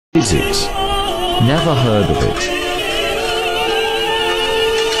is it? Never heard of it.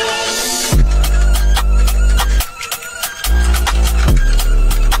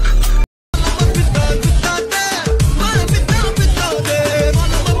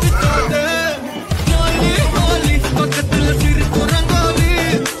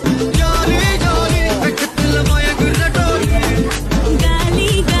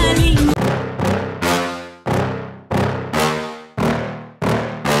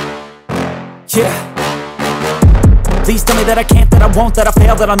 Yeah. Please tell me that I can't, that I won't, that I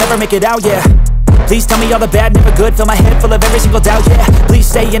fail, that I'll never make it out, yeah. Please tell me all the bad, never good, fill my head full of every single doubt, yeah. Please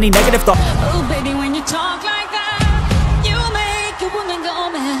say any negative thought. Oh baby, when you talk like that, you make a woman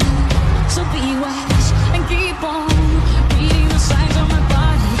go mad. So be wise and keep on reading the signs on my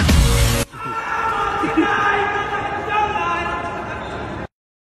body.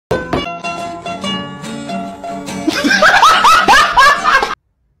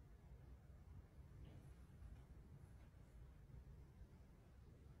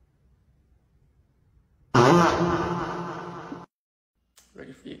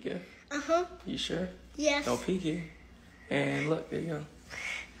 Ready for your gift? Uh-huh. You sure? Yes. Don't peek it. And look, there you go.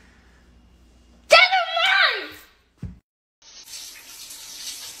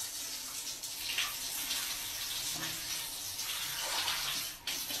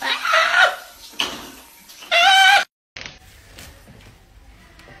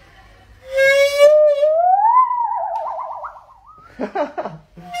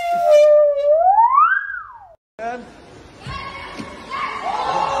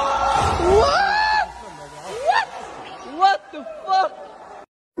 What the fuck?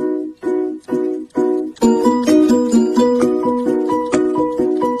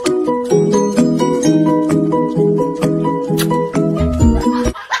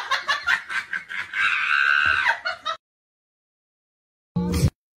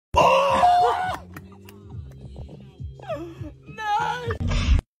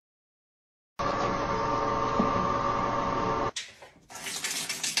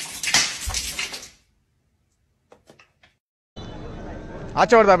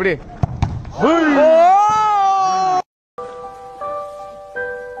 ஆச்சா வருதா அப்படி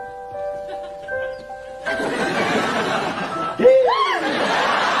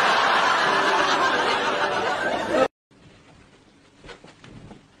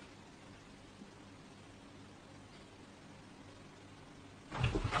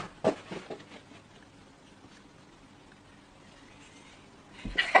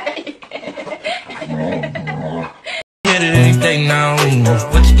Anything now?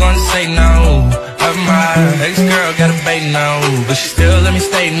 What you gonna say now? My ex-girl got a baby now, but she still let me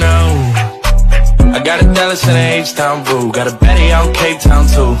stay now. I got a Dallas and an H-Town boo, got a Betty out Cape Town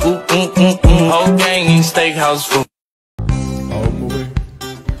too. Whole gang eat steakhouse food.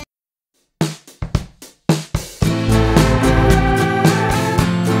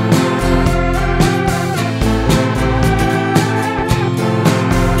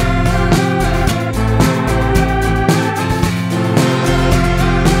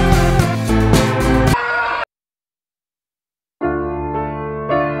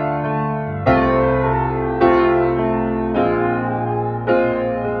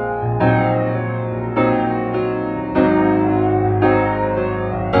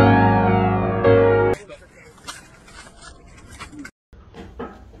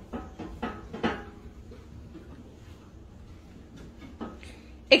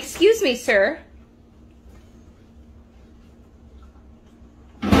 Excuse me, sir.